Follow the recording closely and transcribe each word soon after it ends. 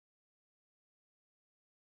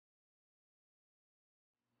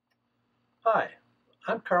Hi,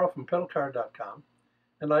 I'm Carl from pedalcar.com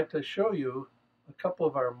and I'd like to show you a couple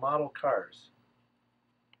of our model cars.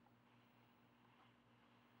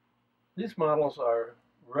 These models are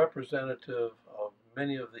representative of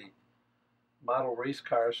many of the model race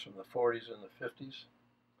cars from the 40s and the 50s.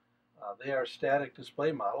 They are static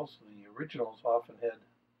display models. The originals often had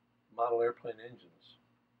model airplane engines.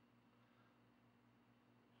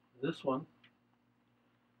 This one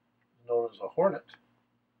is known as a Hornet,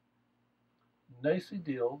 nicely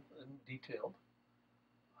detailed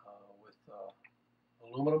with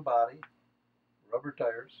aluminum body, rubber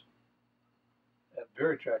tires, at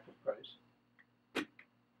very attractive price.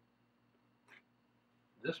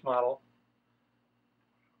 This model,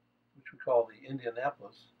 which we call the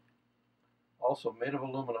Indianapolis, also made of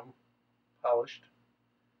aluminum, polished,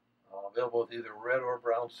 available with either red or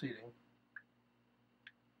brown seating,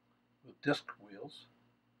 with disc wheels.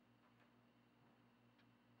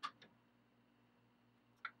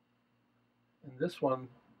 And this one,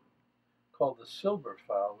 called the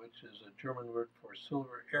Silberpfeil, which is a German word for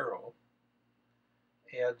silver arrow,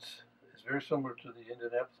 is very similar to the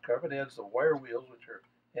Indianapolis car, but adds the wire wheels, which are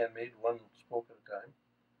handmade, one spoke at a time,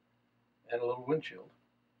 and a little windshield.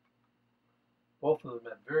 Both of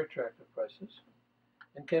them at very attractive prices,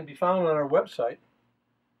 and can be found on our website,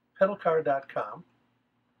 pedalcar.com.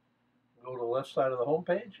 Go to the left side of the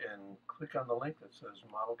homepage and click on the link that says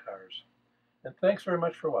Model Cars. And thanks very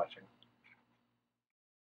much for watching.